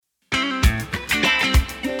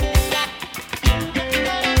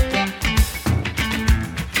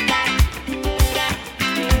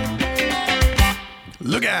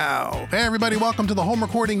Hey everybody, welcome to the Home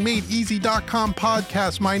Recording Made Easy.com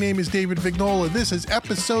podcast. My name is David Vignola. This is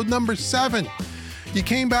episode number 7. You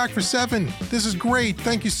came back for 7. This is great.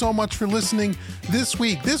 Thank you so much for listening this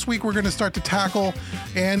week. This week we're going to start to tackle,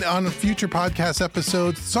 and on future podcast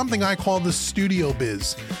episodes, something I call the studio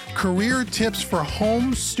biz. Career tips for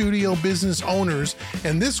home studio business owners.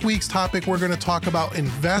 And this week's topic, we're going to talk about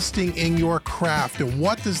investing in your craft. And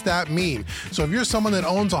what does that mean? So if you're someone that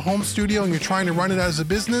owns a home studio and you're trying to run it as a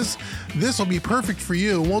business, this will be perfect for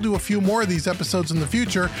you. We'll do a few more of these episodes in the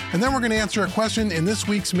future. And then we're going to answer a question in this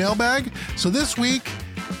week's mailbag. So this week,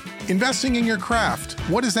 investing in your craft.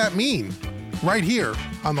 What does that mean? Right here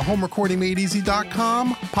on the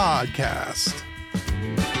HomeRecordingMadeEasy.com podcast.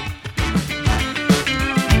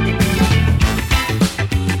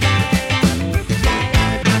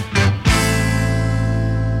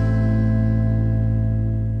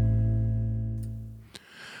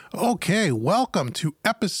 Okay, welcome to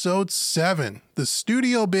episode 7, the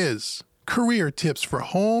Studio Biz, career tips for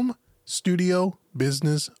home studio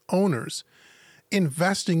business owners.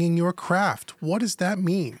 Investing in your craft. What does that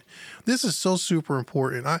mean? This is so super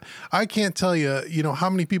important. I can't tell you, how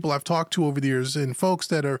many people I've talked to over the years, and folks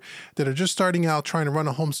that are just starting out trying to run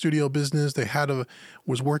a home studio business. They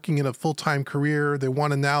was working in a full-time career. They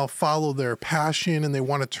want to now follow their passion and they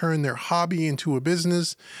want to turn their hobby into a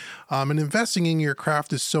business. And investing in your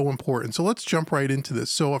craft is so important. So let's jump right into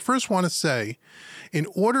this. So I first want to say, in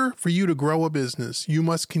order for you to grow a business, you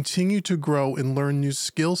must continue to grow and learn new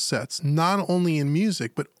skill sets, not only in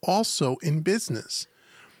music, but also in business.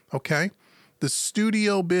 Okay? The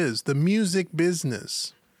studio biz, the music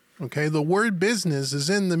business. Okay? The word business is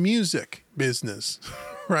in the music business,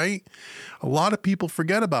 right? A lot of people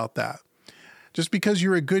forget about that. Just because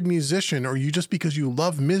you're a good musician or just because you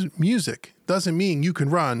love music doesn't mean you can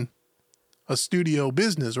run a studio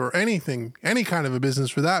business or anything, any kind of a business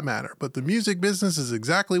for that matter. But the music business is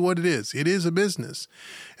exactly what it is. It is a business.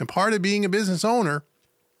 And part of being a business owner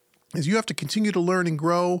is you have to continue to learn and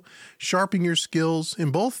grow, sharpen your skills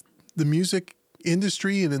in both the music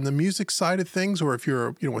industry and in the music side of things, or if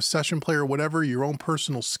you're a session player or whatever, your own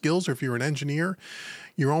personal skills, or if you're an engineer,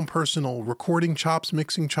 your own personal recording chops,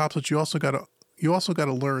 mixing chops, but you also got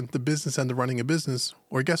to learn the business end of running a business,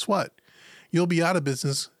 or guess what? You'll be out of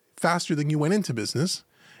business faster than you went into business.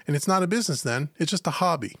 And it's not a business then, it's just a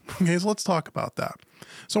hobby. Okay, so let's talk about that.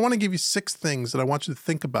 So I want to give you 6 things that I want you to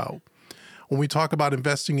think about when we talk about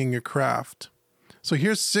investing in your craft. So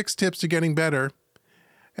here's 6 tips to getting better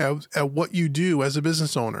at what you do as a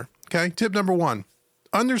business owner. Okay, tip number 1,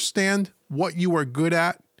 understand what you are good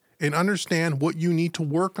at and understand what you need to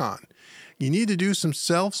work on. You need to do some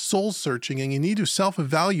soul searching, and you need to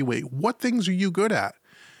self-evaluate. What things are you good at?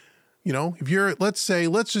 If let's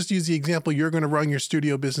just use the example, you're going to run your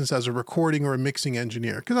studio business as a recording or a mixing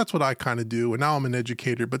engineer, because that's what I kind of do. And now I'm an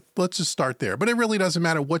educator, but let's just start there. But it really doesn't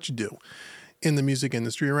matter what you do in the music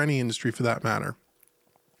industry or any industry for that matter.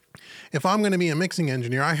 If I'm going to be a mixing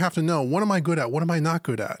engineer, I have to know, what am I good at? What am I not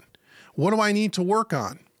good at? What do I need to work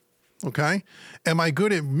on? Okay. Am I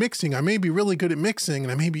good at mixing? I may be really good at mixing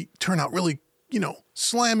and I may turn out really,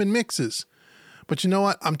 slamming mixes. But you know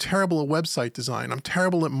what? I'm terrible at website design. I'm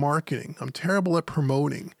terrible at marketing. I'm terrible at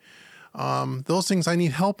promoting. Those things I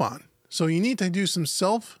need help on. So you need to do some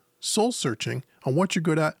soul searching on what you're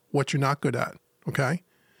good at, what you're not good at. Okay?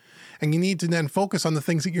 And you need to then focus on the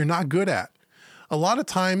things that you're not good at. A lot of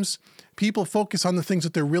times people focus on the things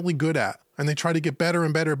that they're really good at, and they try to get better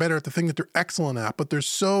and better and better at the thing that they're excellent at, but they're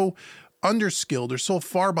so underskilled, they're so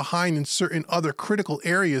far behind in certain other critical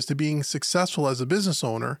areas to being successful as a business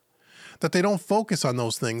owner that they don't focus on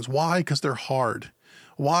those things. Why? Because they're hard.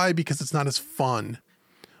 Why? Because it's not as fun.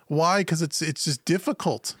 Why? Because it's just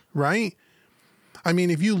difficult, right? I mean,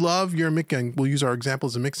 if you love your mixing, we'll use our example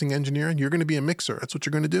as a mixing engineer, you're going to be a mixer. That's what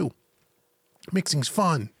you're going to do. Mixing's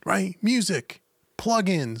fun, right? Music,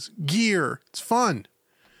 plugins, gear, it's fun.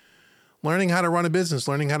 Learning how to run a business,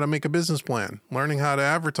 learning how to make a business plan, learning how to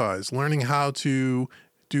advertise, learning how to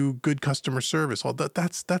do good customer service. All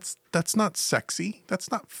that's not sexy.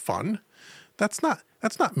 That's not fun. That's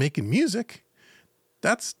not making music.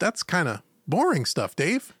 That's kind of boring stuff,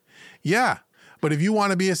 Dave. Yeah. But if you want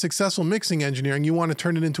to be a successful mixing engineer and you want to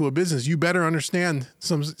turn it into a business, you better understand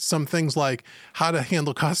some things like how to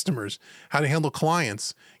handle customers, how to handle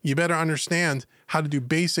clients. You better understand how to do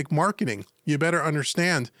basic marketing. You better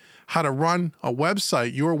understand how to run a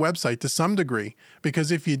website, your website to some degree.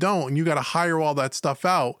 Because if you don't, and you got to hire all that stuff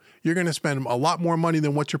out, you're going to spend a lot more money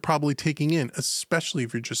than what you're probably taking in, especially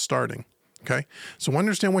if you're just starting. Okay. So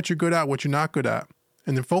understand what you're good at, what you're not good at,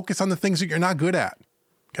 and then focus on the things that you're not good at.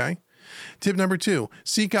 Okay. Tip number 2,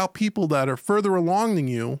 seek out people that are further along than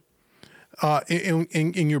you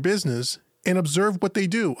in your business and observe what they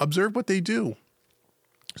do. Observe what they do.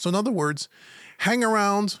 So in other words, hang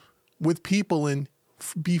around with people and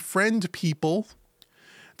befriend people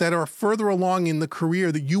that are further along in the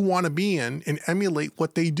career that you want to be in and emulate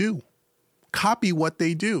what they do. Copy what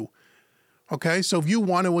they do. Okay, so if you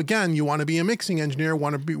want to, again, you want to be a mixing engineer,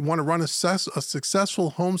 want to run a successful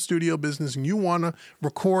home studio business, and you want to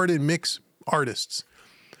record and mix artists.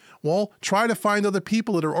 Well, try to find other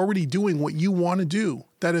people that are already doing what you want to do,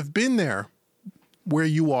 that have been there where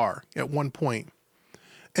you are at one point,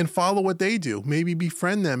 and follow what they do. Maybe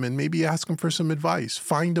befriend them and maybe ask them for some advice.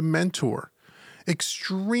 Find a mentor.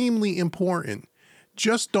 Extremely important.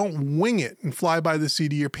 Just don't wing it and fly by the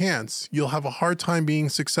seat of your pants. You'll have a hard time being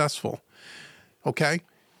successful. Okay?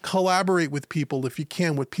 Collaborate with people if you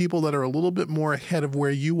can, with people that are a little bit more ahead of where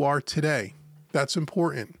you are today. That's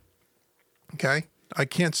important. Okay? I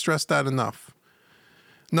can't stress that enough.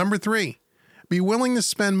 Number 3, be willing to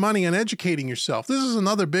spend money on educating yourself. This is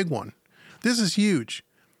another big one. This is huge.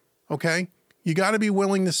 Okay? You got to be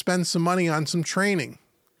willing to spend some money on some training.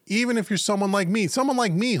 Even if you're someone like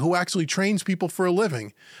me who actually trains people for a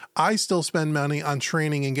living, I still spend money on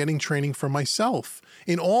training and getting training for myself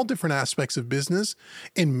in all different aspects of business,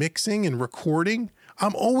 in mixing and recording.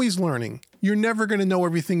 I'm always learning. You're never going to know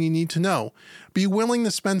everything you need to know. Be willing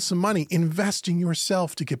to spend some money investing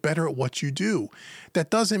yourself to get better at what you do. That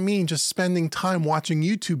doesn't mean just spending time watching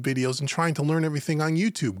YouTube videos and trying to learn everything on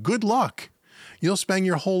YouTube. Good luck. You'll spend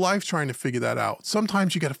your whole life trying to figure that out.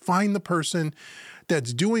 Sometimes you got to find the person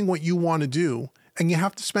that's doing what you want to do, and you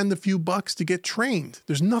have to spend a few bucks to get trained.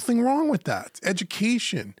 There's nothing wrong with that. It's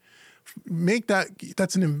education.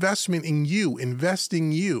 That's an investment in you,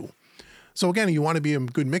 investing you. So again, you want to be a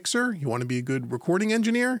good mixer? You want to be a good recording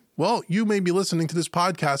engineer? Well, you may be listening to this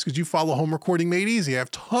podcast because you follow Home Recording Made Easy. I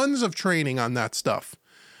have tons of training on that stuff.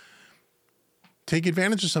 Take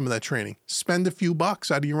advantage of some of that training. Spend a few bucks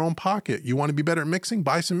out of your own pocket. You want to be better at mixing?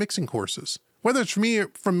 Buy some mixing courses. Whether it's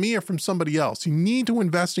from me or from somebody else, you need to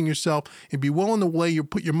invest in yourself and be willing to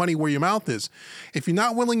put your money where your mouth is. If you're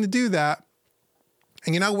not willing to do that,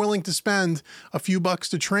 and you're not willing to spend a few bucks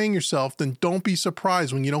to train yourself, then don't be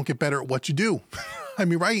surprised when you don't get better at what you do. I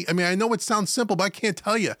mean, right? I mean, I know it sounds simple, but I can't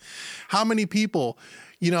tell you how many people,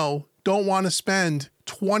 don't want to spend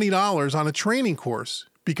 $20 on a training course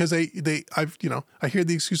because I hear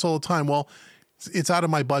the excuse all the time. Well, it's out of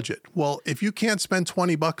my budget. Well, if you can't spend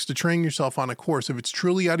 $20 to train yourself on a course, if it's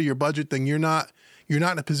truly out of your budget, then you're not in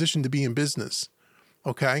a position to be in business.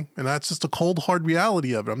 Okay. And that's just a cold, hard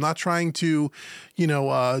reality of it. I'm not trying to,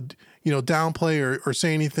 downplay or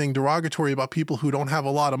say anything derogatory about people who don't have a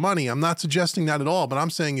lot of money. I'm not suggesting that at all, but I'm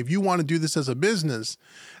saying if you want to do this as a business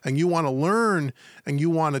and you want to learn and you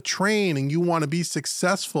want to train and you want to be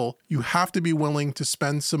successful, you have to be willing to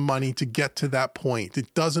spend some money to get to that point.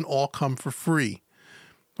 It doesn't all come for free.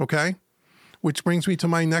 Okay. Which brings me to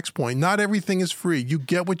my next point. Not everything is free. You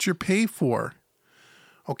get what you pay for.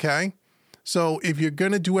 Okay. So if you're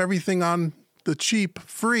going to do everything on the cheap,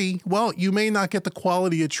 free, well, you may not get the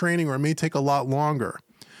quality of training, or it may take a lot longer.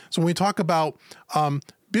 So when we talk about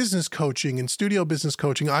business coaching and studio business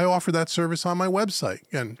coaching, I offer that service on my website.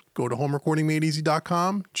 Again, go to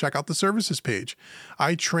homerecordingmadeeasy.com, check out the services page.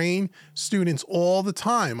 I train students all the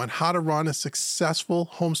time on how to run a successful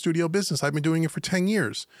home studio business. I've been doing it for 10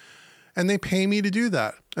 years. And they pay me to do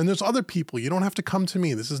that. And there's other people. You don't have to come to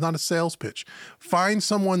me. This is not a sales pitch. Find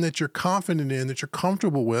someone that you're confident in, that you're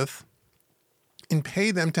comfortable with, and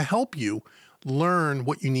pay them to help you learn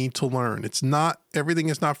what you need to learn. Everything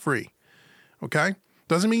is not free. Okay?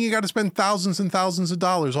 Doesn't mean you got to spend thousands and thousands of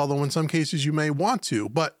dollars, although in some cases you may want to,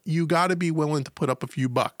 but you got to be willing to put up a few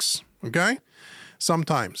bucks. Okay?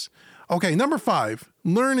 Sometimes. Okay, number 5,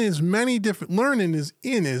 learn in as many different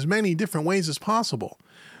ways as possible.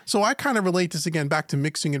 So I kind of relate this again back to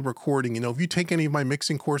mixing and recording. If you take any of my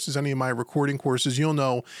mixing courses, any of my recording courses, you'll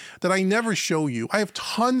know that I never show you. I have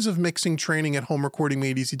tons of mixing training at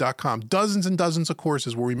homerecordingmadeeasy.com, dozens and dozens of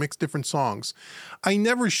courses where we mix different songs. I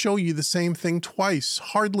never show you the same thing twice,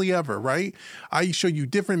 hardly ever, right? I show you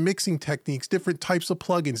different mixing techniques, different types of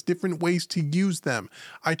plugins, different ways to use them.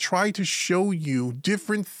 I try to show you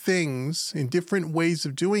different things and different ways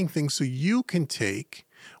of doing things so you can take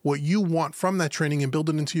what you want from that training and build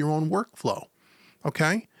it into your own workflow.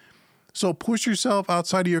 Okay? So push yourself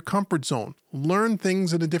outside of your comfort zone. Learn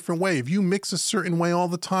things in a different way. If you mix a certain way all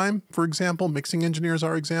the time, for example, mixing engineers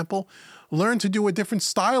are example, learn to do a different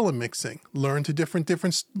style of mixing. Learn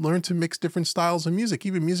to mix different styles of music,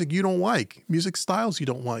 even music you don't like, music styles you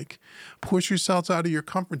don't like. Push yourselves out of your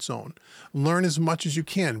comfort zone. Learn as much as you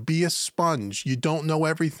can. Be a sponge. You don't know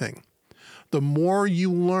everything. The more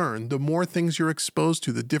you learn, the more things you're exposed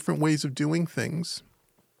to, the different ways of doing things,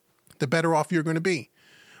 the better off you're going to be.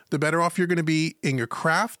 The better off you're going to be in your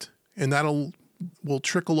craft, and will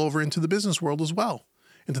trickle over into the business world as well,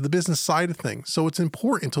 into the business side of things. So it's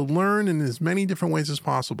important to learn in as many different ways as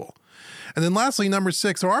possible. And then lastly, number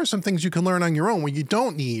 6, there are some things you can learn on your own where you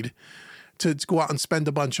don't need to go out and spend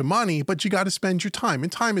a bunch of money, but you got to spend your time,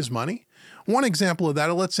 and time is money. One example of that,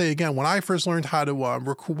 let's say again, when I first learned how to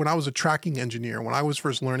record, when I was a tracking engineer, when I was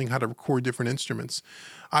first learning how to record different instruments,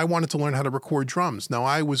 I wanted to learn how to record drums. Now,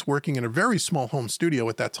 I was working in a very small home studio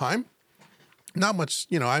at that time. Not much,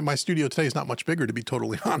 my studio today is not much bigger, to be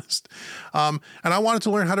totally honest. And I wanted to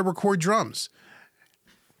learn how to record drums.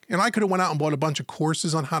 And I could have went out and bought a bunch of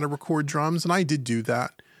courses on how to record drums, and I did do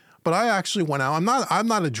that. But I actually went out. I'm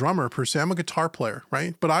not a drummer per se. I'm a guitar player,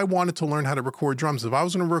 right? But I wanted to learn how to record drums. If I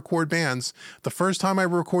was going to record bands, the first time I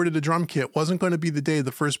recorded a drum kit wasn't going to be the day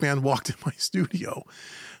the first band walked in my studio.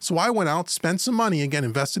 So I went out, spent some money, again,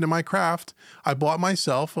 invested in my craft. I bought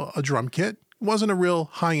myself a drum kit. It wasn't a real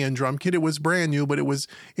high-end drum kit. It was brand new, but it was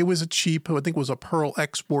a cheap, I think it was a Pearl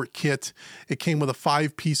Export kit. It came with a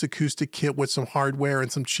 5-piece acoustic kit with some hardware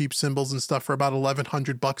and some cheap cymbals and stuff for about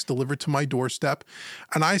 $1,100 delivered to my doorstep.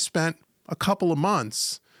 And I spent a couple of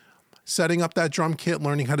months setting up that drum kit,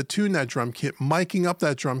 learning how to tune that drum kit, miking up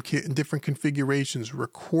that drum kit in different configurations,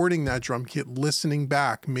 recording that drum kit, listening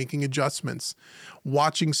back, making adjustments,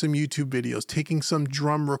 watching some YouTube videos, taking some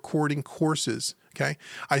drum recording courses. Okay.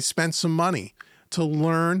 I spent some money to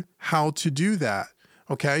learn how to do that.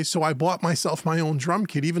 Okay. So I bought myself my own drum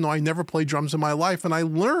kit, even though I never played drums in my life. And I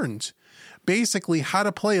learned basically how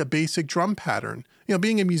to play a basic drum pattern.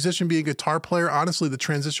 Being a musician, being a guitar player, honestly, the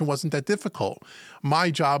transition wasn't that difficult. My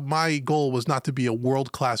goal was not to be a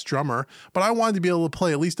world-class drummer, but I wanted to be able to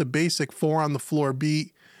play at least a basic 4-on-the-floor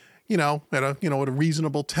beat, at a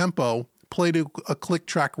reasonable tempo, play to a click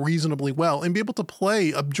track reasonably well, and be able to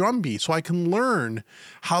play a drum beat so I can learn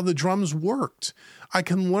how the drums worked. I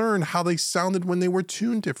can learn how they sounded when they were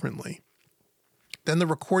tuned differently. Then the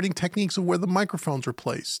recording techniques of where the microphones were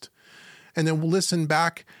placed. And then we'll listen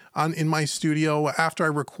back in my studio after I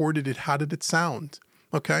recorded it. How did it sound?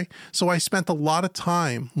 Okay. So I spent a lot of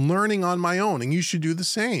time learning on my own, and you should do the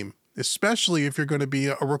same, especially if you're going to be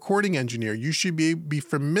a recording engineer. You should be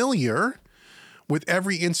familiar with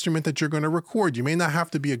every instrument that you're going to record. You may not have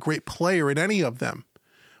to be a great player at any of them,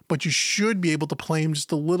 but you should be able to play them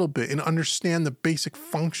just a little bit and understand the basic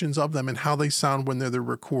functions of them and how they sound when they're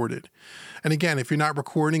recorded. And again, if you're not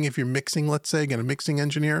recording, if you're mixing, let's say, again, a mixing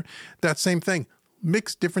engineer, that same thing.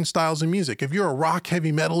 Mix different styles of music. If you're a rock,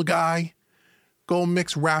 heavy metal guy, go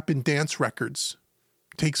mix rap and dance records.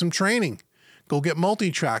 Take some training. Go get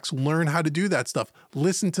multi-tracks. Learn how to do that stuff.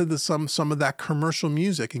 Listen to some of that commercial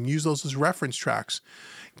music and use those as reference tracks.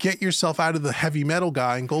 Get yourself out of the heavy metal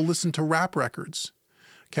guy and go listen to rap records.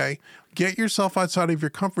 Okay? Get yourself outside of your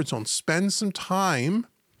comfort zone. Spend some time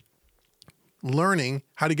learning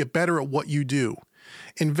how to get better at what you do.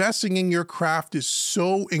 Investing in your craft is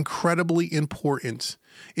so incredibly important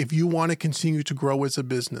if you want to continue to grow as a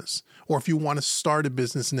business, or if you want to start a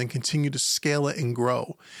business and then continue to scale it and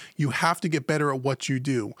grow. You have to get better at what you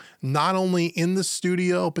do, not only in the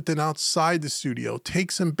studio, but then outside the studio.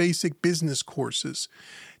 Take some basic business courses.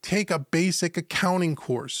 Take a basic accounting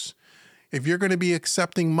course. If you're going to be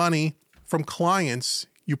accepting money from clients,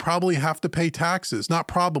 you probably have to pay taxes. Not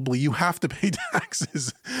probably, you have to pay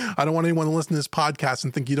taxes. I don't want anyone to listen to this podcast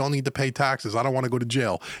and think you don't need to pay taxes. I don't want to go to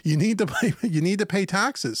jail. You need to pay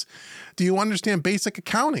taxes. Do you understand basic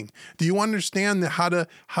accounting? Do you understand how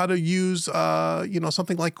to use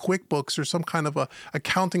something like QuickBooks or some kind of a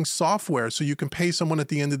accounting software so you can pay someone at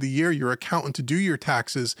the end of the year, your accountant, to do your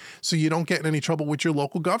taxes so you don't get in any trouble with your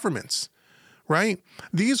local governments? Right?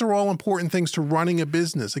 These are all important things to running a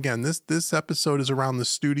business. Again, this episode is around the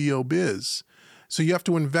studio biz. So you have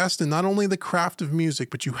to invest in not only the craft of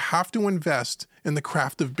music, but you have to invest in the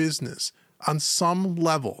craft of business on some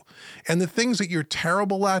level. And the things that you're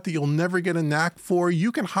terrible at, that you'll never get a knack for,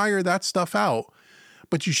 you can hire that stuff out.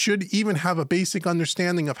 But you should even have a basic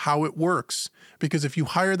understanding of how it works. Because if you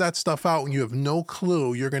hire that stuff out and you have no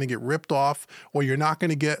clue, you're going to get ripped off, or you're not going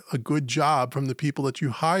to get a good job from the people that you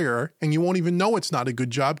hire, and you won't even know it's not a good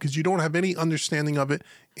job because you don't have any understanding of it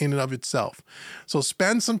in and of itself. So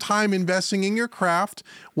spend some time investing in your craft,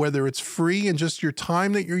 whether it's free and just your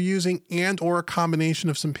time that you're using, and or a combination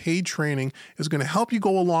of some paid training is going to help you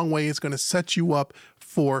go a long way. It's going to set you up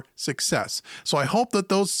for success. So I hope that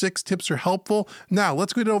those 6 tips are helpful. Now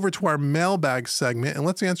let's get over to our mailbag segment and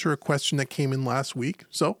let's answer a question that came in last week.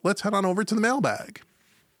 So let's head on over to the mailbag.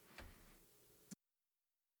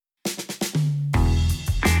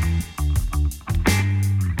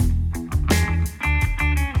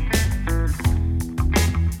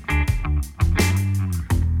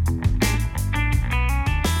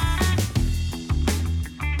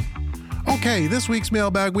 Okay, this week's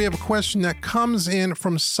mailbag, we have a question that comes in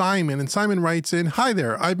from Simon. And Simon writes in, "Hi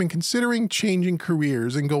there, I've been considering changing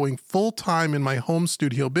careers and going full-time in my home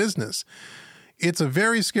studio business. It's a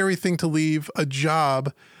very scary thing to leave a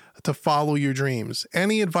job to follow your dreams.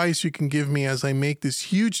 Any advice you can give me as I make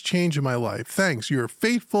this huge change in my life? Thanks, your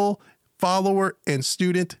faithful follower and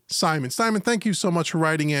student, Simon." Simon, thank you so much for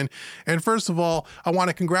writing in. And first of all, I want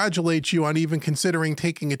to congratulate you on even considering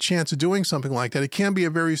taking a chance of doing something like that. It can be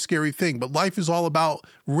a very scary thing, but life is all about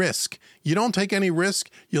risk. You don't take any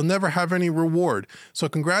risk, you'll never have any reward. So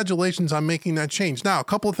congratulations on making that change. Now, a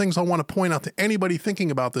couple of things I want to point out to anybody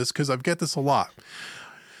thinking about this, because I've get this a lot.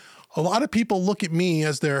 A lot of people look at me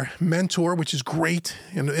as their mentor, which is great,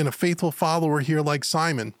 and a faithful follower here like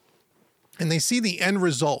Simon. And they see the end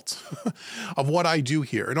result of what I do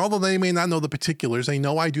here. And although they may not know the particulars, they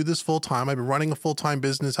know I do this full time. I've been running a full-time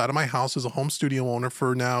business out of my house as a home studio owner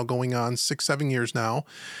for now going on 6-7 years now.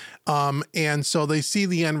 And so they see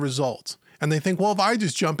the end result. And they think, well, if I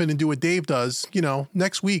just jump in and do what Dave does,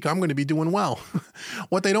 next week I'm going to be doing well.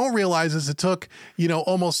 What they don't realize is it took,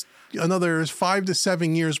 almost another 5 to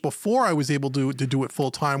 7 years before I was able to do it full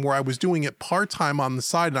time, where I was doing it part time on the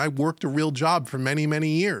side. And I worked a real job for many, many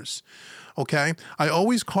years. Okay. I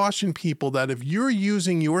always caution people that if you're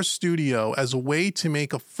using your studio as a way to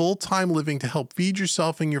make a full-time living to help feed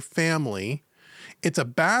yourself and your family, it's a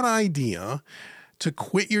bad idea to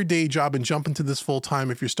quit your day job and jump into this full-time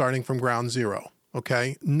if you're starting from ground zero.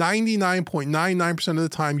 Okay. 99.99% of the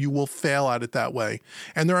time you will fail at it that way.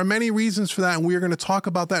 And there are many reasons for that. And we are going to talk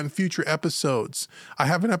about that in future episodes. I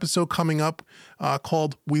have an episode coming up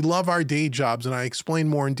called "We Love Our Day Jobs," and I explain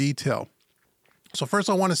more in detail. So first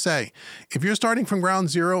I want to say, if you're starting from ground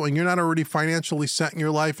zero and you're not already financially set in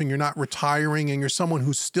your life and you're not retiring and you're someone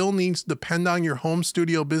who still needs to depend on your home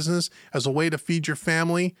studio business as a way to feed your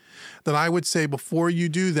family, then I would say before you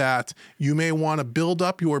do that, you may want to build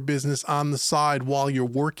up your business on the side while you're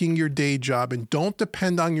working your day job, and don't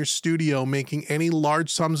depend on your studio making any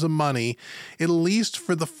large sums of money, at least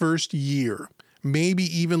for the first year, maybe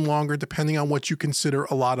even longer, depending on what you consider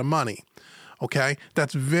a lot of money. Okay,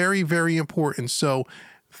 that's very, very important. So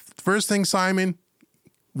first thing, Simon,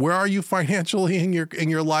 where are you financially in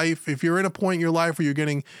your life? If you're at a point in your life where you're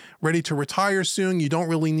getting ready to retire soon, you don't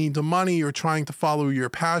really need the money, you're trying to follow your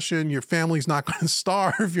passion, your family's not going to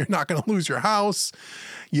starve, you're not going to lose your house,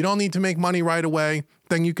 you don't need to make money right away,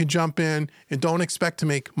 then you can jump in and don't expect to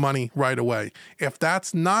make money right away. If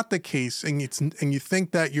that's not the case and you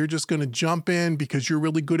think that you're just going to jump in because you're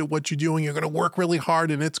really good at what you're doing, you're going to work really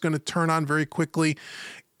hard and it's going to turn on very quickly,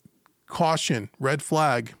 caution, red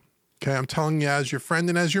flag. Okay, I'm telling you as your friend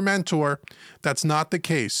and as your mentor, that's not the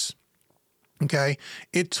case. Okay,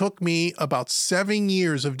 it took me about 7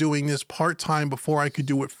 years of doing this part-time before I could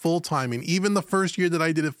do it full-time. And even the first year that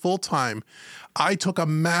I did it full-time, I took a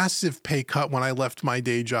massive pay cut when I left my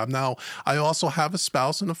day job. Now, I also have a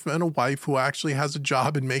spouse and a wife who actually has a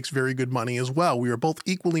job and makes very good money as well. We are both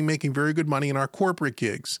equally making very good money in our corporate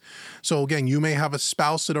gigs. So again, you may have a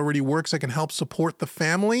spouse that already works that can help support the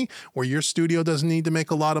family, or your studio doesn't need to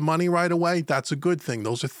make a lot of money right away. That's a good thing.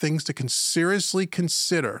 Those are things to seriously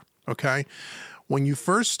consider. Okay. When you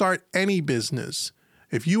first start any business,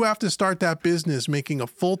 if you have to start that business making a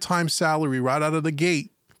full-time salary right out of the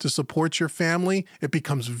gate to support your family, it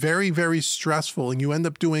becomes very, very stressful. And you end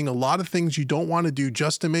up doing a lot of things you don't want to do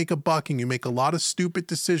just to make a buck. And you make a lot of stupid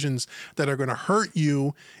decisions that are going to hurt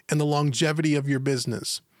you and the longevity of your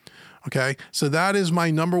business. Okay, so that is my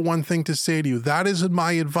number one thing to say to you. That is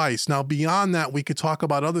my advice. Now, beyond that, we could talk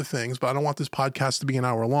about other things, but I don't want this podcast to be an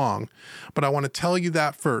hour long. But I want to tell you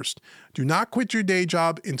that first. Do not quit your day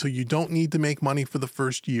job until you don't need to make money for the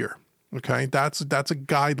first year. Okay, that's a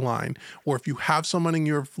guideline. Or if you have someone in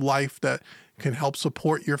your life that can help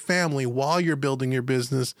support your family while you're building your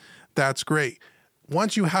business, that's great.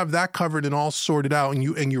 Once you have that covered and all sorted out,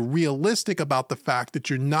 and you're realistic about the fact that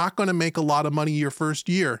you're not going to make a lot of money your first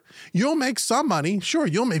year, you'll make some money. Sure,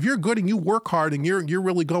 if you're good and you work hard and you're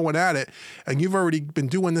really going at it, and you've already been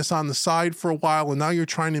doing this on the side for a while, and now you're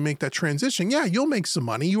trying to make that transition. Yeah, you'll make some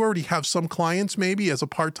money. You already have some clients, maybe as a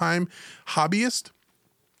part-time hobbyist.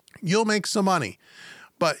 You'll make some money,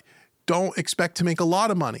 but don't expect to make a lot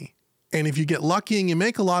of money. And if you get lucky and you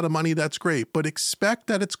make a lot of money, that's great. But expect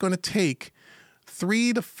that it's going to take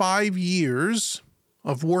 3 to 5 years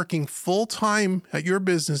of working full-time at your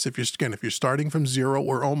business, if you're starting from zero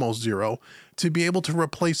or almost zero, to be able to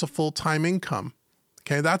replace a full-time income.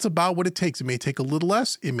 Okay, that's about what it takes. It may take a little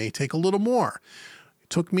less, it may take a little more. It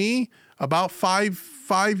took me about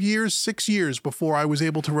 6 years before I was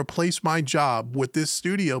able to replace my job with this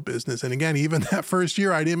studio business. And again, even that first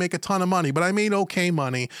year, I didn't make a ton of money, but I made okay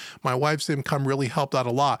money. My wife's income really helped out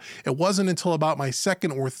a lot. It wasn't until about my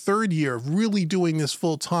second or third year of really doing this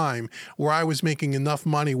full time where I was making enough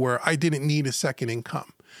money where I didn't need a second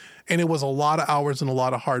income. And it was a lot of hours and a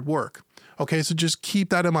lot of hard work. Okay, so just keep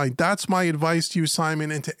that in mind. That's my advice to you,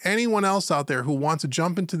 Simon, and to anyone else out there who wants to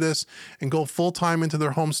jump into this and go full-time into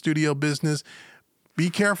their home studio business. Be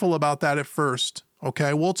careful about that at first.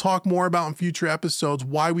 Okay, we'll talk more about in future episodes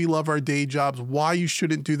why we love our day jobs, why you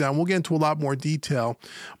shouldn't do that. And we'll get into a lot more detail.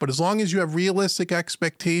 But as long as you have realistic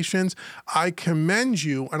expectations, I commend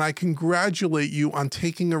you and I congratulate you on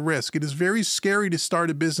taking a risk. It is very scary to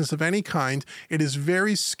start a business of any kind. It is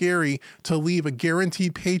very scary to leave a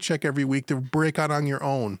guaranteed paycheck every week to break out on your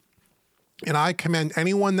own. And I commend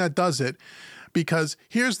anyone that does it, because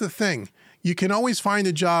here's the thing. You can always find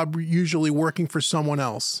a job usually working for someone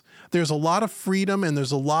else. There's a lot of freedom and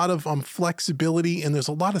there's a lot of flexibility and there's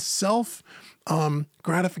a lot of self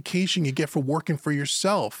gratification you get for working for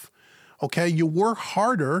yourself. Okay, you work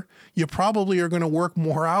harder. You probably are going to work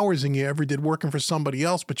more hours than you ever did working for somebody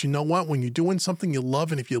else. But you know what? When you're doing something you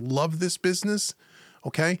love, and if you love this business,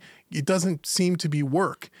 okay, it doesn't seem to be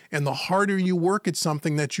work. And the harder you work at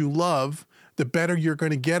something that you love, the better you're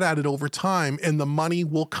going to get at it over time, and the money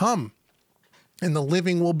will come. And the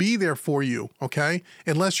living will be there for you, okay?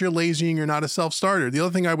 Unless you're lazy and you're not a self-starter. The other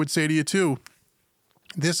thing I would say to you too,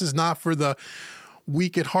 this is not for the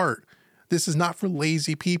weak at heart. This is not for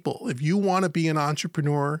lazy people. If you want to be an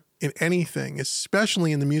entrepreneur in anything,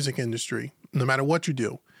 especially in the music industry, no matter what you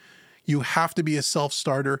do, you have to be a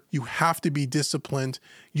self-starter. You have to be disciplined.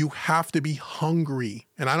 You have to be hungry.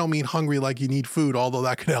 And I don't mean hungry like you need food, although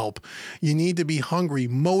that could help. You need to be hungry,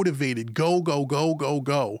 motivated, go, go, go, go,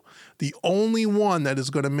 go. The only one that is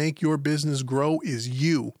going to make your business grow is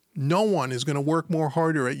you. No one is going to work more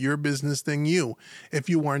harder at your business than you. If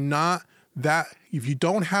you are not that, if you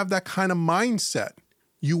don't have that kind of mindset,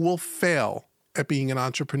 you will fail at being an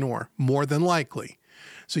entrepreneur, more than likely.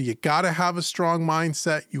 So you got to have a strong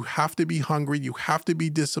mindset. You have to be hungry. You have to be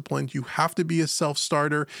disciplined. You have to be a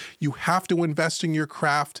self-starter. You have to invest in your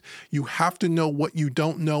craft. You have to know what you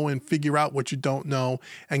don't know and figure out what you don't know.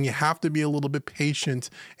 And you have to be a little bit patient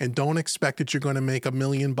and don't expect that you're going to make $1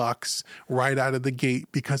 million right out of the gate,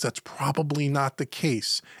 because that's probably not the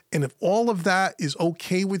case. And if all of that is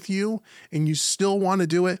okay with you and you still want to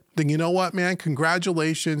do it, then you know what, man?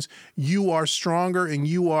 Congratulations. You are stronger and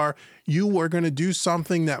you are going to do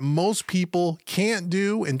something that most people can't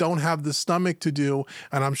do and don't have the stomach to do.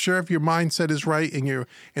 And I'm sure if your mindset is right and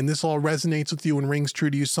this all resonates with you and rings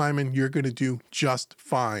true to you, Simon, you're going to do just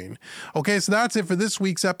fine. Okay, so that's it for this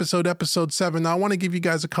week's episode 7. Now, I want to give you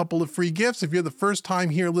guys a couple of free gifts. If you're the first time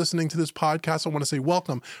here listening to this podcast, I want to say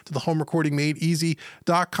welcome to the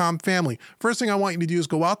HomeRecordingMadeEasy.com family. First thing I want you to do is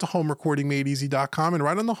go out to HomeRecordingMadeEasy.com and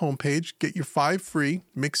right on the homepage, get your 5 free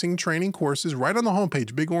mixing training courses right on the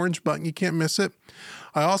homepage, big orange button. You can't miss it.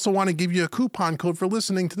 I also want to give you a coupon code for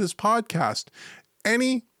listening to this podcast.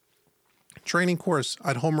 Any training course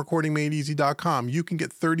at HomeRecordingMadeEasy.com, you can get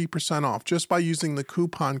 30% off just by using the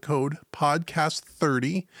coupon code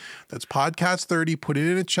podcast30. That's podcast30. Put it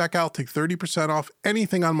in a checkout, take 30% off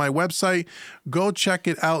anything on my website. Go check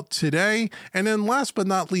it out today. And then last but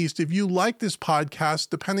not least, if you like this podcast,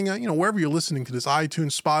 depending on, wherever you're listening to this,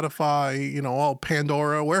 iTunes, Spotify, all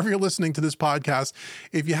Pandora, wherever you're listening to this podcast,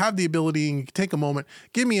 if you have the ability and you can take a moment,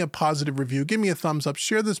 give me a positive review, give me a thumbs up,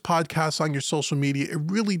 share this podcast on your social media. It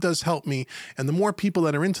really does help me. And the more people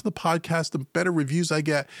that are into the podcast, the better reviews I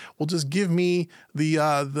get will just give me the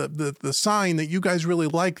sign that you guys really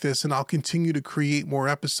like this, and I'll continue to create more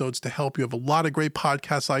episodes to help you. I have a lot of great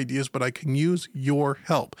podcast ideas, but I can use your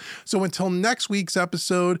help. So until next week's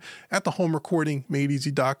episode at the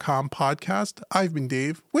HomeRecordingMadeEasy.com podcast, I've been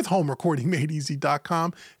Dave with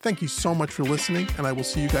HomeRecordingMadeEasy.com. Thank you so much for listening, and I will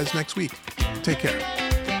see you guys next week. Take care.